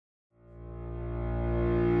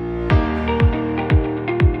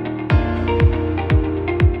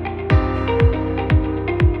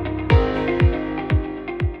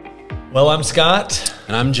Well, I'm Scott.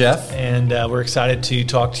 And I'm Jeff. And we're excited to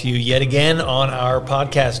talk to you yet again on our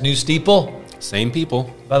podcast, New Steeple. Same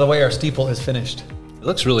people. By the way, our steeple is finished. It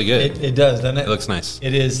looks really good. It does, doesn't it? It looks nice.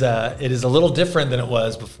 It is a little different than it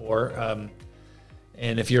was before.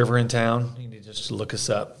 And if you're ever in town, you need to just look us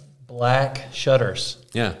up. Black shutters.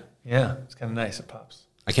 Yeah. Yeah, it's kind of nice. It pops.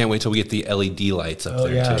 I can't wait till we get the LED lights up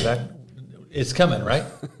there, too. It's coming, right?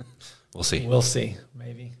 We'll see. We'll see.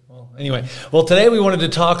 Maybe. Well, anyway. Well, today we wanted to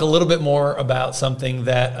talk a little bit more about something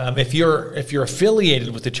that if you're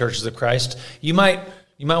affiliated with the Churches of Christ, you might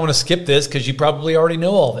want to skip this because you probably already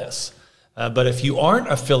know all this. But if you aren't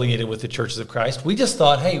affiliated with the Churches of Christ, we just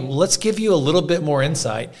thought, hey, let's give you a little bit more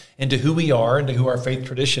insight into who we are, into who our faith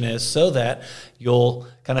tradition is, so that you'll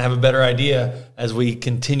kind of have a better idea as we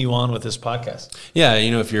continue on with this podcast. Yeah,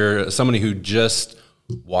 if you're somebody who just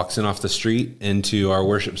walks in off the street into our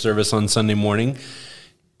worship service on Sunday morning,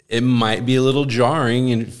 it might be a little jarring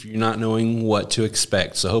if you're not knowing what to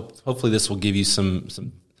expect. So hopefully this will give you some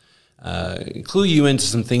clue you into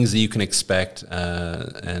some things that you can expect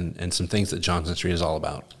and some things that Johnson Street is all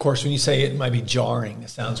about. Of course, when you say it might be jarring, it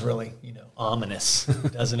sounds really ominous,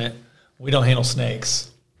 doesn't it? We don't handle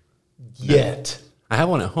snakes yet. I have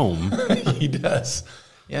one at home. He does.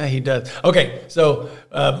 Yeah, he does. Okay, so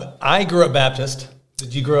I grew up Baptist.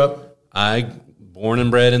 Did you grow up? Born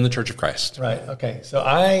and bred in the Church of Christ. Right. Okay. So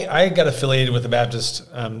I got affiliated with the Baptist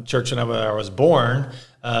church when I was born.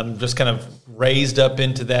 Just kind of raised up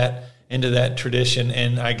into that tradition,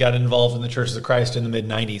 and I got involved in the Churches of Christ in the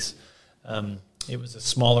mid-'90s. It was a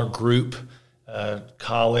smaller group,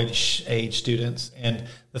 college-age students, and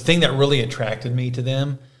the thing that really attracted me to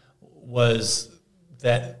them was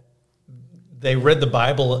that they read the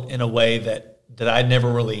Bible in a way that I'd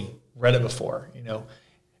never really read it before,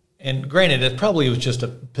 And granted, it probably was just a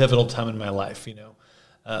pivotal time in my life,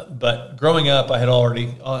 But growing up, I'd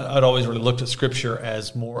always really looked at Scripture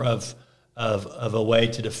as more of a way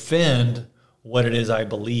to defend what it is I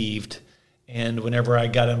believed. And whenever I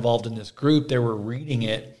got involved in this group, they were reading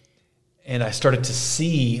it, and I started to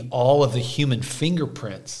see all of the human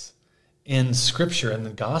fingerprints in Scripture and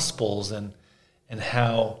the Gospels, and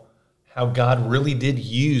how God really did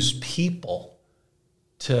use people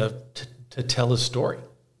to tell His story,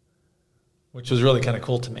 which was really kind of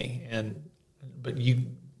cool to me.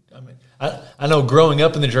 I know growing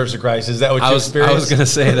up in the Church of Christ, is that what you experienced? I was going to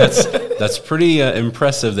say that's pretty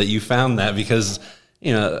impressive that you found that, because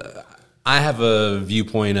I have a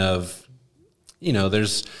viewpoint of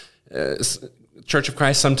there's Church of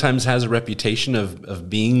Christ sometimes has a reputation of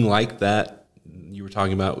being like that. You were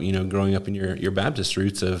talking about growing up in your Baptist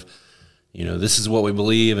roots of this is what we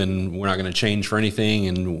believe, and we're not going to change for anything,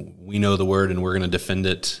 and we know the Word, and we're going to defend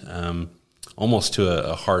it almost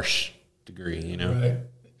to a harsh degree, Right.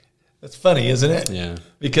 That's funny, isn't it? Yeah.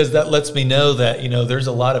 Because that lets me know that, there's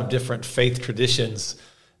a lot of different faith traditions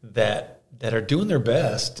that are doing their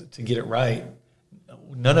best to get it right.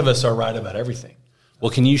 None of us are right about everything.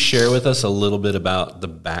 Well, can you share with us a little bit about the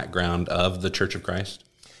background of the Church of Christ?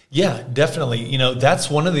 Yeah, definitely. That's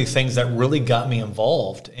one of the things that really got me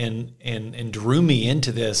involved and drew me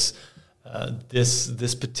into this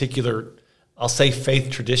particular, I'll say,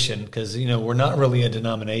 faith tradition, because we're not really a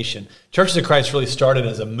denomination. Churches of Christ really started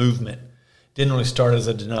as a movement, didn't really start as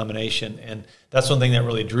a denomination, and that's one thing that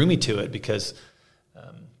really drew me to it, because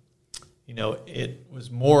it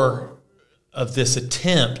was more of this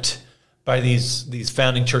attempt by these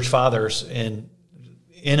founding church fathers in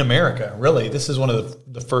America. Really, this is one of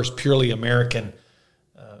the first purely American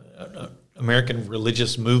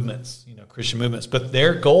religious movements, Christian movements. But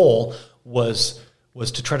their goal was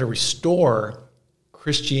to try to restore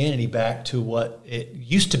Christianity back to what it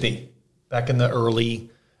used to be back in the early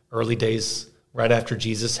days, right after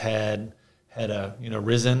Jesus had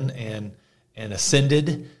risen and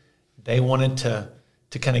ascended. They wanted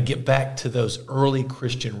to kind of get back to those early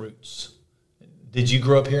Christian roots. Did you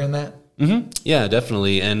grow up hearing that? Mm-hmm. Yeah,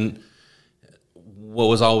 definitely. And what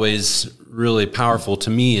was always really powerful to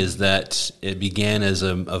me is that it began as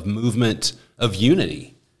a movement of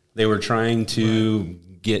unity. They were trying to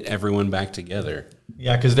get everyone back together.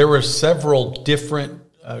 Yeah, because there were several different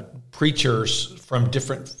preachers from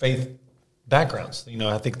different faith backgrounds.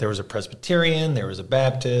 I think there was a Presbyterian, there was a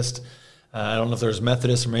Baptist. I don't know if there was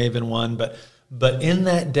Methodist, or may have been one, but in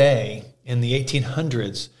that day, in the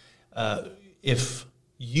 1800s, if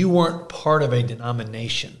you weren't part of a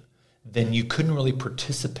denomination, then you couldn't really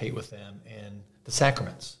participate with them in the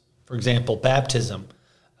sacraments. For example, baptism,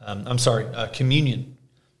 communion.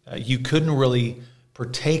 You couldn't really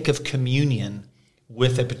partake of communion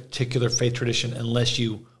with a particular faith tradition unless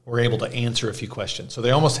you were able to answer a few questions. So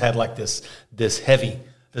they almost had like this heavy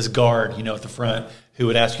guard, at the front who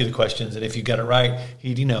would ask you the questions, and if you got it right,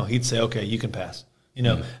 he'd say, okay, you can pass.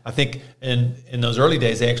 I think in those early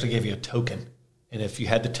days they actually gave you a token, and if you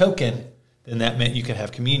had the token, then that meant you could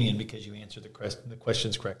have communion because you answered the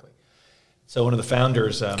questions correctly. So one of the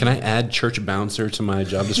founders. Can I add church bouncer to my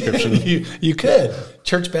job description? you could,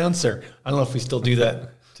 church bouncer. I don't know if we still do that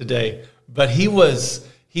today, but he was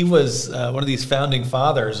one of these founding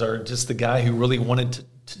fathers, or just the guy who really wanted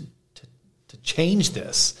to change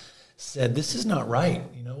this. Said this is not right.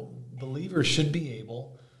 Believers should be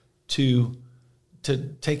able to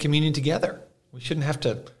take communion together. We shouldn't have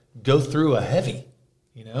to go through a heavy,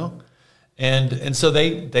 And so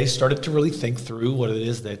they started to really think through what it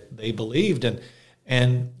is that they believed,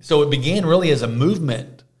 and so it began really as a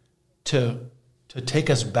movement to take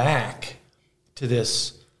us back to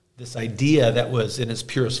this idea that was in its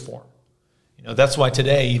purest form. That's why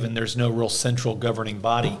today even there's no real central governing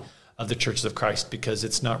body of the Churches of Christ, because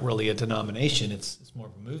it's not really a denomination; it's more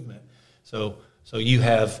of a movement. So you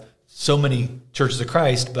have so many Churches of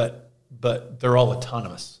Christ, but they're all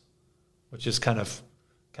autonomous, which is kind of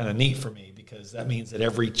neat for me, because that means that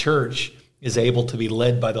every church is able to be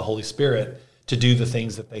led by the Holy Spirit to do the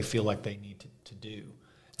things that they feel like they need to do.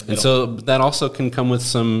 And so that also can come with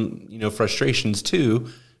some, frustrations too,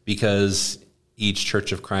 because each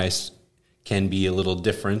Church of Christ can be a little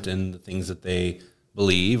different in the things that they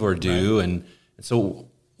believe or do. Right. And so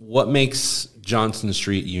what makes Johnson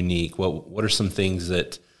Street unique? What are some things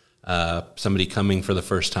that somebody coming for the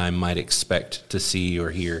first time might expect to see or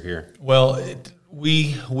hear here? Well,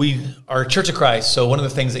 we are a Church of Christ, so one of the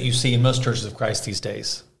things that you see in most Churches of Christ these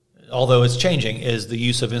days, although it's changing, is the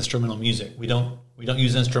use of instrumental music. We don't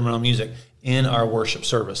use instrumental music in our worship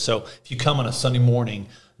service. So if you come on a Sunday morning,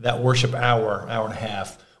 that worship hour and a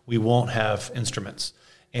half, we won't have instruments.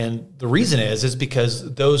 And the reason is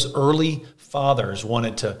because those early fathers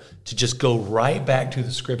wanted to just go right back to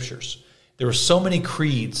the Scriptures. There were so many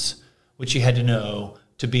creeds which you had to know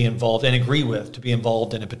to be involved and agree with, to be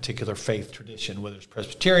involved in a particular faith tradition, whether it's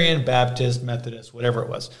Presbyterian, Baptist, Methodist, whatever it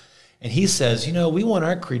was. And he says, we want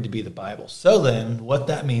our creed to be the Bible. So then what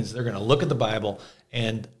that means, they're going to look at the Bible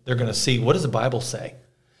and they're going to see, what does the Bible say?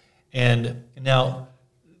 And now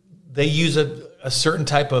they use a certain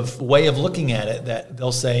type of way of looking at it, that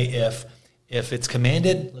they'll say, if it's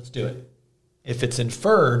commanded, let's do it. If it's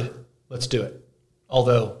inferred, let's do it.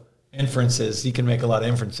 Although inferences, you can make a lot of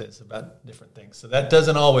inferences about different things. So that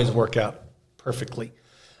doesn't always work out perfectly.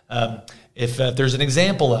 If there's an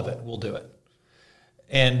example of it, we'll do it.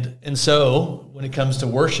 And so when it comes to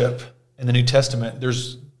worship in the New Testament,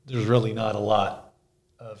 there's really not a lot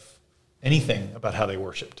of anything about how they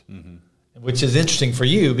worshiped, which is interesting for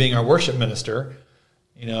you being our worship minister.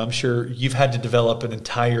 I'm sure you've had to develop an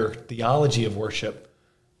entire theology of worship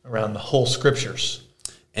around the whole Scriptures.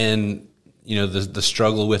 And the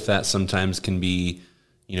struggle with that sometimes can be,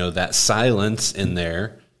 that silence in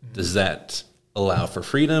there. Does that allow for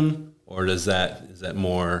freedom, or is that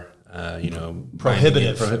more,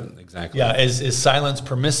 prohibitive? Exactly. Yeah. Is silence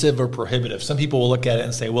permissive or prohibitive? Some people will look at it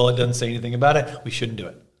and say, well, it doesn't say anything about it, we shouldn't do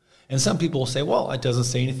it. And some people will say, well, it doesn't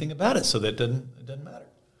say anything about it, so that it doesn't matter.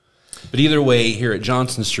 But either way, here at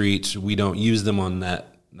Johnson Street, we don't use them on that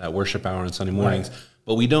worship hour on Sunday mornings,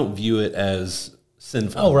 but we don't view it as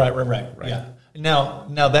sinful. Oh, right. Yeah.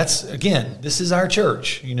 Now that's, again, this is our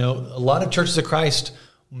church. A lot of Churches of Christ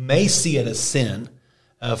may see it as sin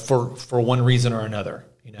for one reason or another.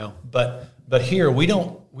 But here we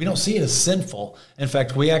don't see it as sinful. In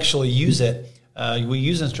fact, we actually use it. We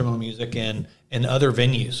use instrumental music in other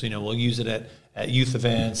venues. We'll use it at youth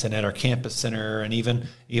events and at our campus center, and even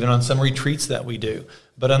on some retreats that we do.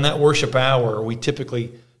 But on that worship hour, we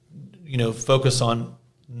typically, focus on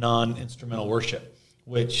non-instrumental worship,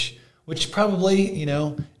 which probably,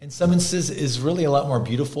 in some instances is really a lot more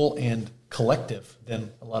beautiful and collective than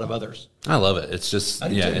a lot of others. I love it. It's just,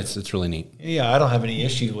 it's really neat. Yeah, I don't have any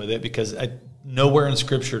issue with it, because nowhere in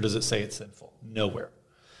Scripture does it say it's sinful. Nowhere.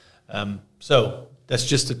 So that's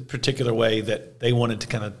just a particular way that they wanted to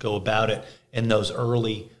kind of go about it in those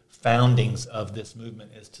early foundings of this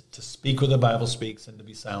movement, is to speak what the Bible speaks and to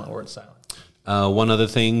be silent where it's silent. One other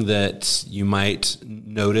thing that you might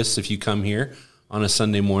notice if you come here on a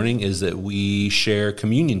Sunday morning is that we share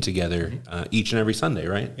communion together each and every Sunday,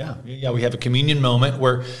 right? Yeah. We have a communion moment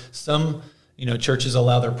where some, churches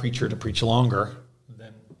allow their preacher to preach longer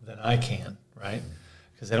than I can, right?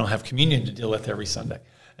 Because they don't have communion to deal with every Sunday.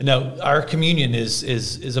 And now our communion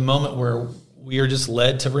is a moment where we are just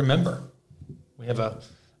led to remember. We have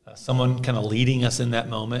someone kind of leading us in that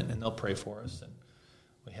moment, and they'll pray for us. And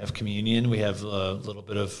we have communion. We have a little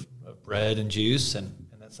bit of bread and juice, and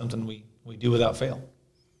that's something we do without fail.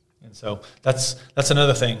 And so that's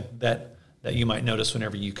another thing that you might notice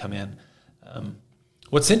whenever you come in.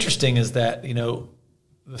 What's interesting is that,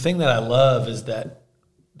 the thing that I love is that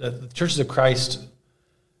the churches of Christ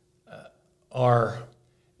are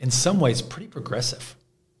in some ways pretty progressive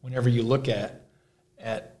whenever you look at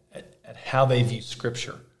how they view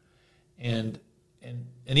Scripture. And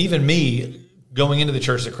even me, going into the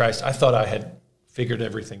churches of Christ, I thought I had figured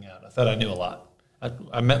everything out. I thought I knew a lot.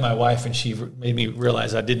 I met my wife, and she made me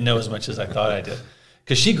realize I didn't know as much as I thought I did,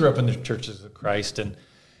 because she grew up in the churches of Christ.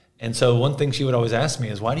 And so one thing she would always ask me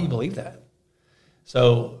is, why do you believe that?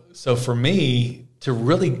 So for me to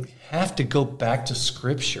really have to go back to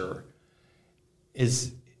Scripture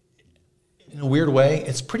is, in a weird way,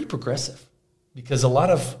 it's pretty progressive, because a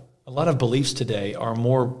lot of beliefs today are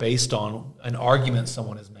more based on an argument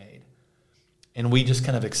someone has made, and we just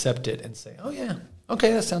kind of accept it and say, oh yeah,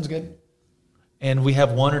 okay, that sounds good. And we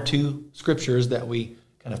have one or two scriptures that we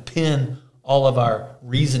kind of pin all of our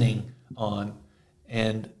reasoning on.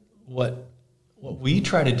 And what we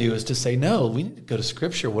try to do is to say, no, we need to go to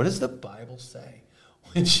Scripture. What does the Bible say?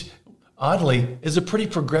 Which, oddly, is a pretty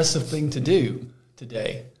progressive thing to do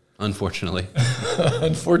today. Unfortunately.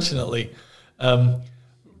 Unfortunately.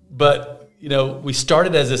 But, we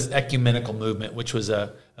started as this ecumenical movement, which was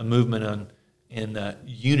a movement in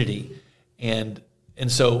unity. And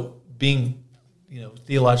so being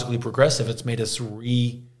theologically progressive, it's made us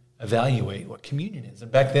reevaluate what communion is.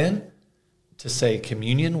 And back then, to say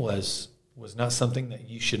communion was not something that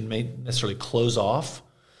you should necessarily close off.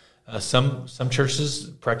 Some churches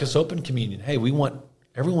practice open communion. Hey, we want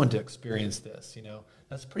everyone to experience this.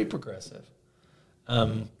 That's pretty progressive.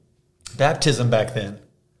 Baptism back then.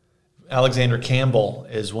 Alexander Campbell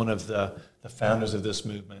is one of the founders of this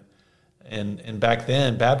movement. And back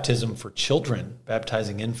then, baptism for children,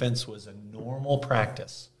 baptizing infants, was a normal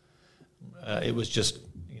practice. It was just,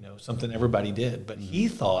 something everybody did. But he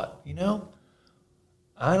thought,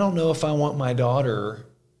 I don't know if I want my daughter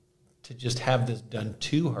to just have this done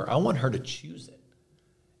to her. I want her to choose it.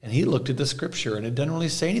 And he looked at the Scripture, and it doesn't really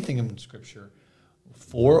say anything in Scripture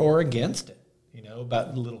for or against it,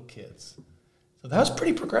 about little kids. So that was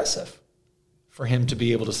pretty progressive for him to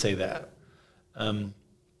be able to say that.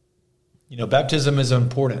 Baptism is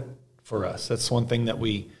important for us. That's one thing that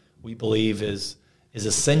we believe is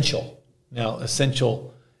essential. Now,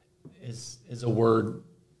 essential is a word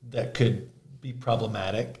that could be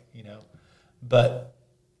problematic, but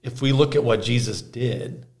if we look at what Jesus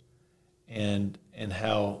did and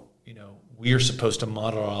how, we are supposed to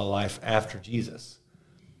model our life after Jesus,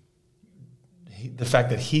 the fact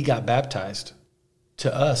that he got baptized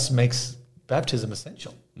to us makes baptism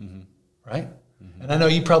essential, right? Mm-hmm. And I know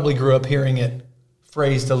you probably grew up hearing it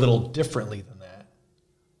phrased a little differently than that,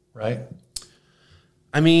 right?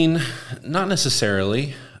 I mean, not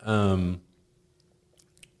necessarily. There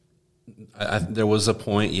was a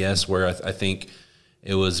point, yes, where I think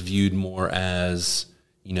it was viewed more as,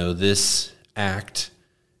 this act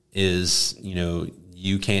is,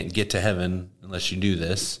 you can't get to heaven unless you do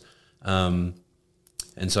this.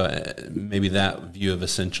 And so maybe that view of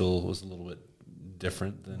essential was a little bit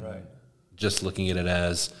different than just looking at it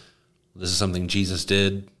as, this is something Jesus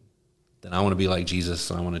did, then I want to be like Jesus,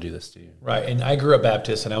 and I want to do this to you. Right, and I grew up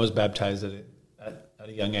Baptist, and I was baptized at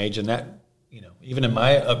a young age, and that, even in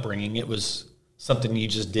my upbringing, it was something you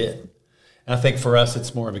just did. And I think for us,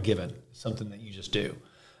 it's more of a given, something that you just do.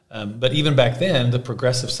 But even back then, the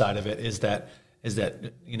progressive side of it is that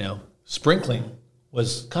sprinkling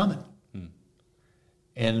was common.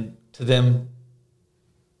 And to them,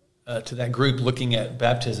 to that group looking at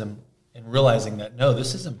baptism and realizing that, no,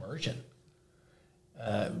 this is immersion.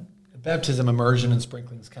 Baptism, immersion, and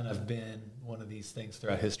sprinkling has kind of been one of these things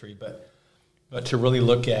throughout history. But to really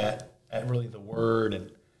look at really the Word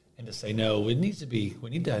and to say, no, we need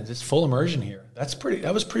to just full immersion here.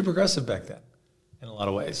 That was pretty progressive back then in a lot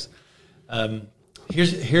of ways.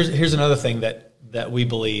 Here's another thing that we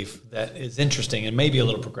believe that is interesting and maybe a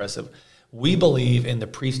little progressive. We believe in the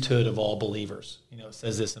priesthood of all believers. It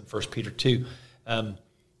says this in 1 Peter 2,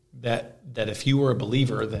 that if you were a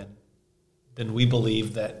believer, then we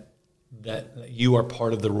believe that you are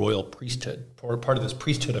part of the royal priesthood, part of this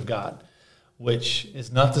priesthood of God, which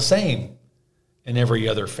is not the same in every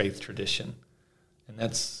other faith tradition. And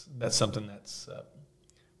that's something that's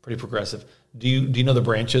pretty progressive. Do you know the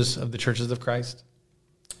branches of the Churches of Christ?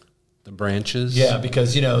 The branches? Yeah,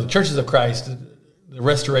 because, the Churches of Christ, the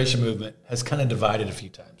Restoration movement has kind of divided a few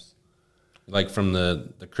times. Like from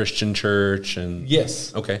the Christian church and...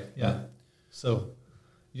 Yes. Okay. Yeah. So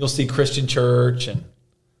you'll see Christian church and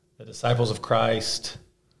the Disciples of Christ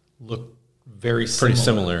look very similar. Pretty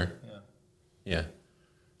similar. Yeah.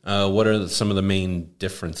 What are some of the main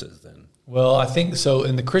differences then? Well, I think so.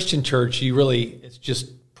 In the Christian church, it's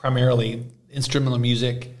just primarily instrumental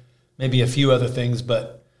music, maybe a few other things,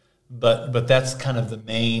 but that's kind of the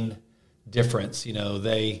main difference.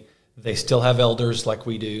 They still have elders like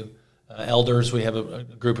we do. Elders, we have a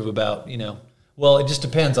group of about, well, it just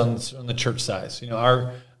depends on the church size.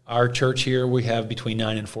 Our church here, we have between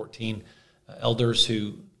 9 and 14 elders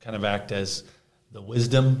who kind of act as the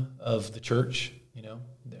wisdom of the church.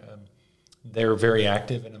 They're very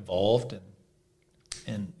active and involved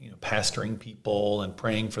and pastoring people and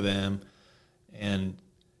praying for them. And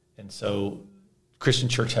so Christian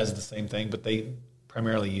church has the same thing, but they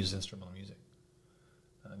primarily use instrumental music.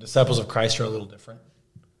 Disciples of Christ are a little different.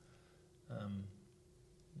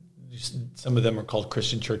 Some of them are called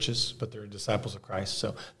Christian churches, but they're Disciples of Christ.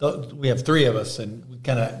 So we have three of us, and we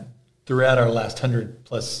kind of, throughout our last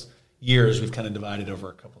 100+ years, we've kind of divided over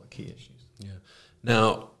a couple of key issues. Yeah.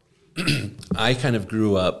 Now, I kind of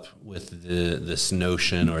grew up with this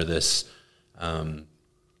notion or this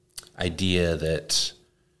idea that,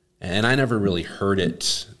 and I never really heard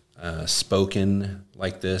it spoken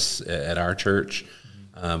like this at our church,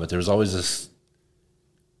 but there was always this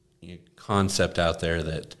concept out there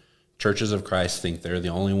that churches of Christ think they're the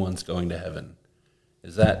only ones going to heaven.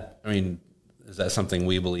 Is that something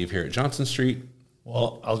we believe here at Johnson Street?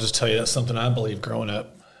 Well, I'll just tell you that's something I believed growing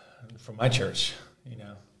up from my church.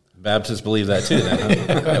 Baptists believe that too.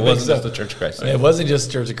 It wasn't just the Church of Christ. It wasn't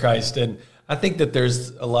just Church of Christ. And I think that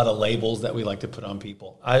there's a lot of labels that we like to put on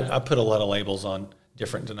people. I put a lot of labels on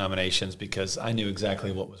different denominations because I knew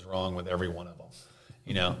exactly what was wrong with every one of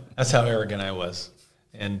them. That's how arrogant I was.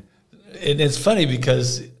 And it's funny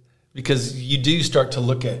because you do start to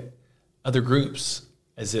look at other groups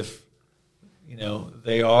as if,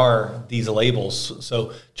 they are these labels.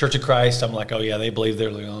 So Church of Christ, I'm like, oh yeah, they believe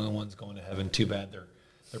they're the only ones going to heaven. Too bad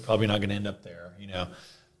they're probably not going to end up there.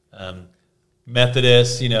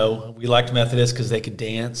 Methodists, we liked Methodists because they could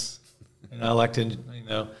dance. And I liked it,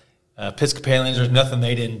 Episcopalians, there's nothing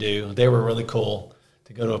they didn't do. They were really cool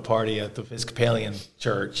to go to a party at the Episcopalian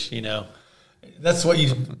church, That's what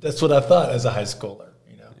I thought as a high schooler,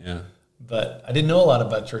 Yeah. But I didn't know a lot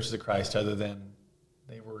about Churches of Christ other than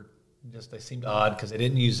they seemed odd because they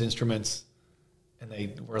didn't use instruments and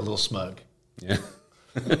they were a little smug. Yeah.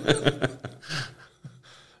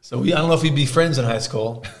 So I don't know if we'd be friends in high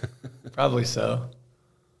school. Probably so.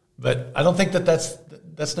 But I don't think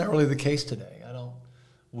that's not really the case today.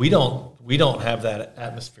 We don't have that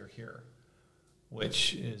atmosphere here,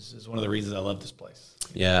 which is one of the reasons I love this place.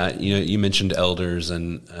 Yeah, you mentioned elders,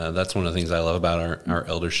 and that's one of the things I love about our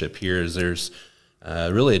eldership here is there's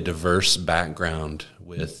really a diverse background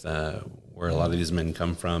with where a lot of these men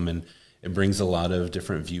come from, and it brings a lot of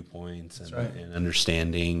different viewpoints and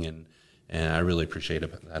understanding, and I really appreciate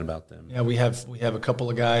that about them. Yeah, we have a couple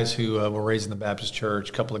of guys who were raised in the Baptist church,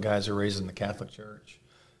 a couple of guys who were raised in the Catholic church,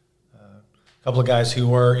 a couple of guys who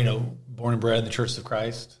were born and bred in the Church of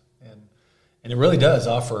Christ, and it really does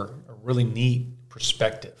offer a really neat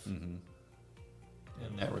perspective in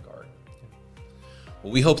that regard.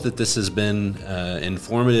 Well, we hope that this has been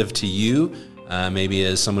informative to you, maybe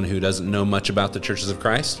as someone who doesn't know much about the Churches of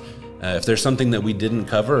Christ. If there's something that we didn't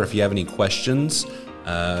cover, or if you have any questions,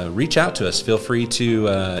 reach out to us. Feel free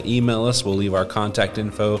to email us. We'll leave our contact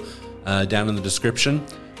info down in the description.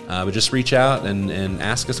 But just reach out and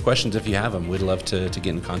ask us questions if you have them. We'd love to get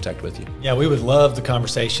in contact with you. Yeah, we would love the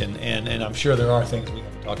conversation, and I'm sure there are things we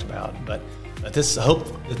haven't talked about, but I hope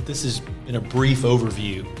that this has been a brief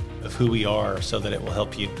overview of who we are so that it will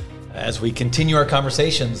help you as we continue our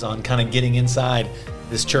conversations on kind of getting inside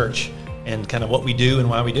this church and kind of what we do and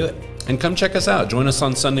why we do it. And come check us out. Join us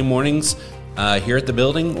on Sunday mornings here at the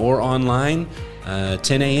building or online,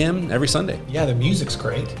 10 a.m. every Sunday. Yeah, the music's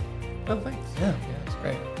great. Oh, thanks. Yeah, it's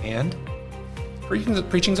great. And?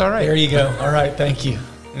 Preaching's all right. There you go. All right, thank you.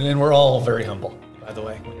 And then we're all very humble, by the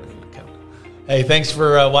way, whenever you come. Hey, thanks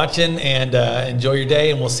for watching, and enjoy your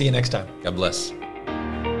day, and we'll see you next time. God bless.